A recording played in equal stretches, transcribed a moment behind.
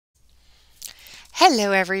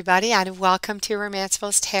Hello everybody and welcome to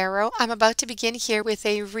Romancefull's Tarot. I'm about to begin here with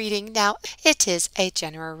a reading. Now, it is a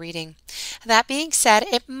general reading. That being said,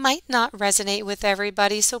 it might not resonate with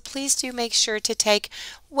everybody, so please do make sure to take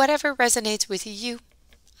whatever resonates with you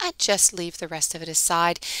and just leave the rest of it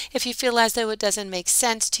aside. If you feel as though it doesn't make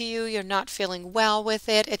sense to you, you're not feeling well with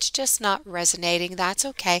it, it's just not resonating, that's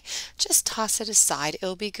okay. Just toss it aside.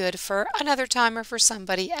 It'll be good for another time or for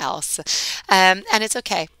somebody else. And it's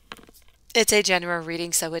okay. It's a general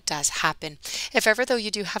reading, so it does happen. If ever, though,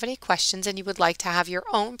 you do have any questions and you would like to have your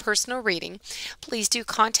own personal reading, please do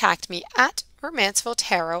contact me at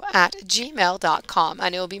romancefulltarot@gmail.com,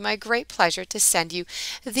 and it will be my great pleasure to send you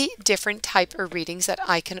the different type of readings that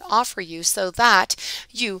I can offer you so that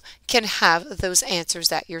you can have those answers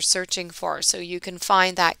that you're searching for, so you can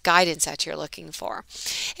find that guidance that you're looking for.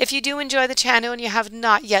 If you do enjoy the channel and you have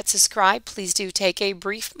not yet subscribed, please do take a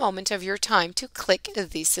brief moment of your time to click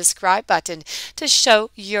the subscribe button to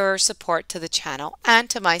show your support to the channel and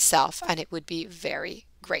to myself, and it would be very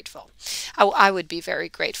grateful. I would be very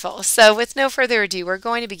grateful. So with no further ado, we're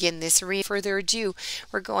going to begin this reading. We're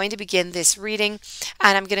going to begin this reading,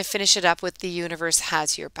 and I'm going to finish it up with The Universe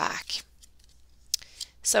Has Your Back.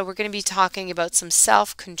 So we're going to be talking about some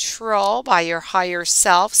self-control by your higher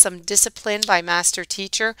self, some discipline by Master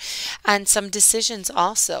Teacher, and some decisions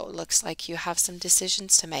also. It looks like you have some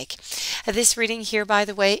decisions to make. This reading here, by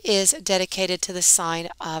the way, is dedicated to the sign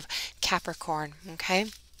of Capricorn.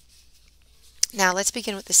 Okay? Now let's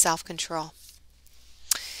begin with the self-control.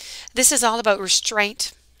 This is all about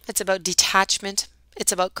restraint. It's about detachment.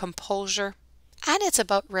 It's about composure. And it's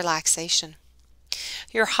about relaxation.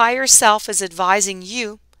 Your higher self is advising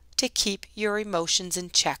you to keep your emotions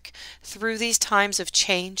in check through these times of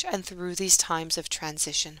change and through these times of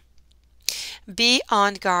transition. Be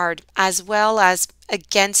on guard as well as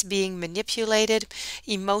against being manipulated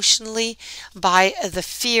emotionally by the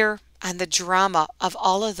fear and the drama of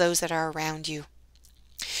all of those that are around you.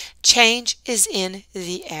 Change is in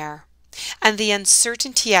the air, and the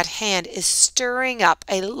uncertainty at hand is stirring up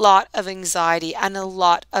a lot of anxiety and a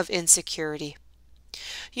lot of insecurity.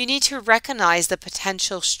 You need to recognize the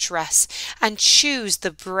potential stress and choose the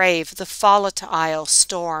brave, the volatile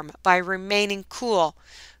storm by remaining cool,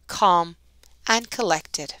 calm, and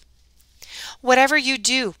collected. Whatever you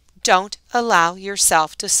do, don't allow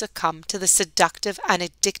yourself to succumb to the seductive and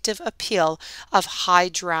addictive appeal of high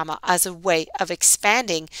drama as a way of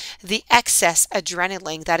expanding the excess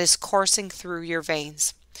adrenaline that is coursing through your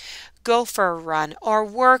veins. Go for a run or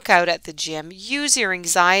work out at the gym. Use your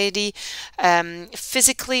anxiety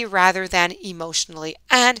physically rather than emotionally,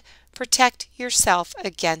 and protect yourself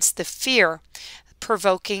against the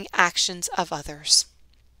fear-provoking actions of others.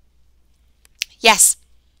 Yes,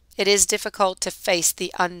 it is difficult to face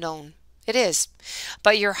the unknown. It is.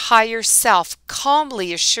 But your higher self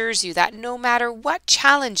calmly assures you that no matter what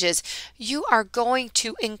challenges you are going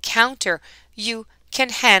to encounter, you can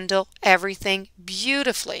handle everything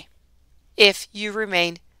beautifully if you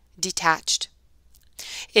remain detached,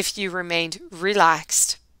 if you remain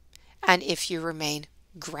relaxed, and if you remain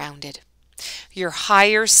grounded. Your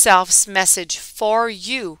higher self's message for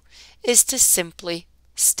you is to simply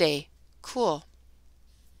stay cool.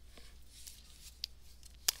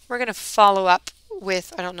 We're going to follow up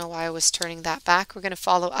with, I don't know why I was turning that back, we're going to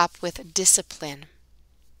follow up with discipline.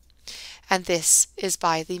 And this is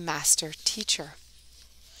by the Master Teacher.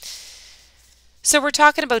 So we're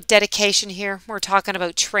talking about dedication here. We're talking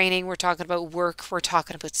about training. We're talking about work. We're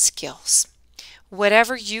talking about skills.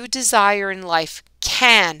 Whatever you desire in life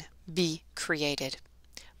can be created,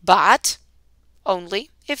 but only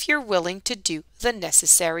if you're willing to do the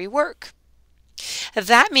necessary work.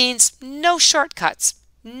 That means no shortcuts,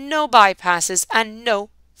 no bypasses, and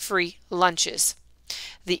no free lunches.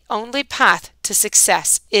 The only path to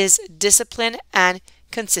success is discipline and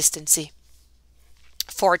consistency.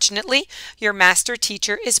 Fortunately, your Master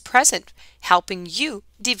Teacher is present, helping you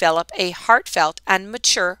develop a heartfelt and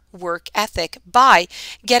mature work ethic by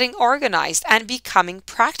getting organized and becoming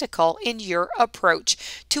practical in your approach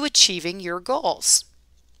to achieving your goals.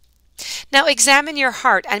 Now examine your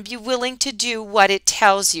heart and be willing to do what it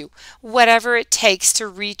tells you, whatever it takes to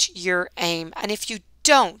reach your aim. And if you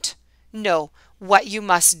don't know what you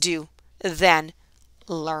must do, then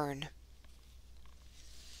learn.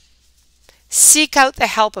 Seek out the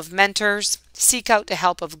help of mentors, seek out the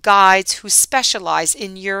help of guides who specialize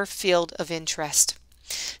in your field of interest.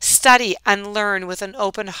 Study and learn with an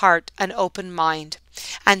open heart and open mind,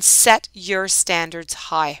 and set your standards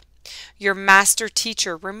high. Your Master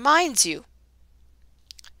Teacher reminds you,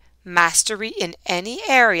 mastery in any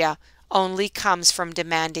area only comes from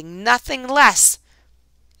demanding nothing less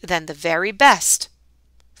than the very best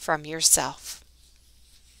from yourself.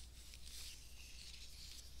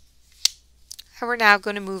 And we're now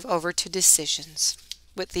going to move over to decisions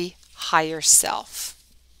with the higher self.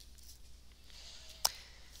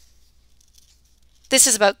 This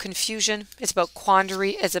is about confusion. It's about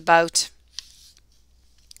quandary. It's about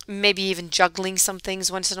maybe even juggling some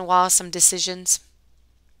things once in a while, some decisions.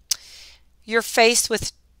 You're faced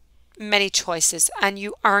with many choices and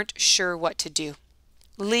you aren't sure what to do.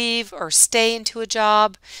 Leave or stay into a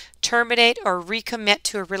job, terminate or recommit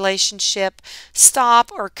to a relationship,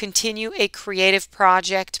 stop or continue a creative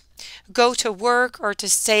project, go to work or to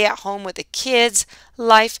stay at home with the kids.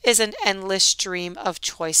 Life is an endless stream of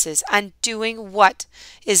choices, and doing what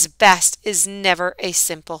is best is never a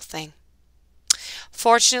simple thing.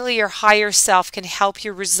 Fortunately, your higher self can help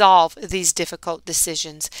you resolve these difficult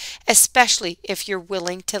decisions, especially if you're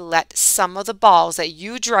willing to let some of the balls that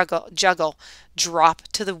you juggle drop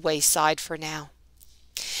to the wayside for now.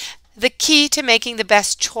 The key to making the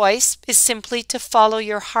best choice is simply to follow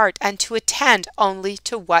your heart and to attend only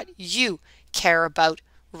to what you care about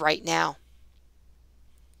right now.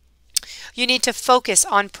 You need to focus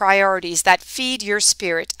on priorities that feed your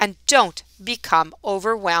spirit and don't become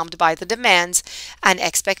overwhelmed by the demands and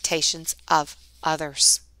expectations of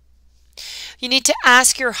others. You need to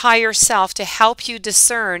ask your higher self to help you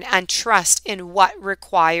discern and trust in what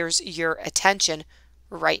requires your attention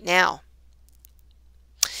right now.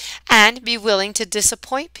 And be willing to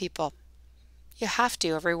disappoint people. You have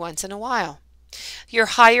to every once in a while. Your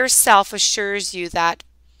higher self assures you that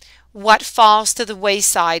what falls to the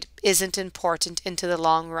wayside isn't important into the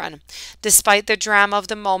long run. Despite the drama of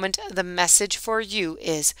the moment, the message for you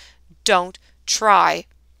is don't try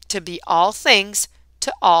to be all things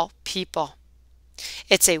to all people.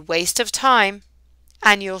 It's a waste of time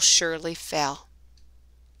and you'll surely fail.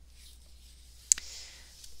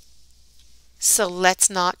 So let's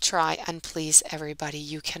not try and please everybody.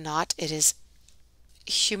 You cannot. It is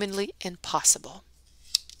humanly impossible.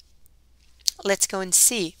 Let's go and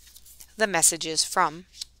see the messages from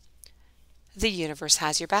The Universe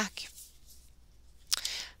Has Your Back.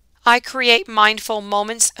 I create mindful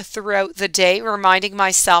moments throughout the day, reminding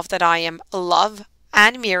myself that I am love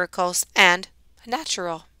and miracles and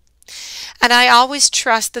natural. And I always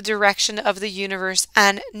trust the direction of the universe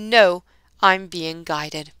and know I'm being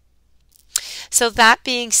guided. So that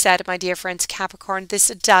being said, my dear friends Capricorn, this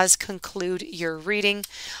does conclude your reading.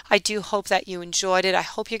 I do hope that you enjoyed it. I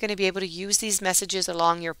hope you're going to be able to use these messages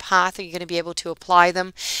along your path. You're going to be able to apply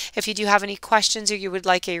them. If you do have any questions or you would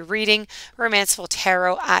like a reading,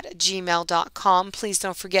 romancefulltarot@gmail.com. Please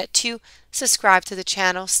don't forget to subscribe to the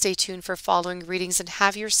channel. Stay tuned for following readings and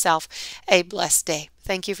have yourself a blessed day.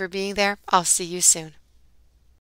 Thank you for being there. I'll see you soon.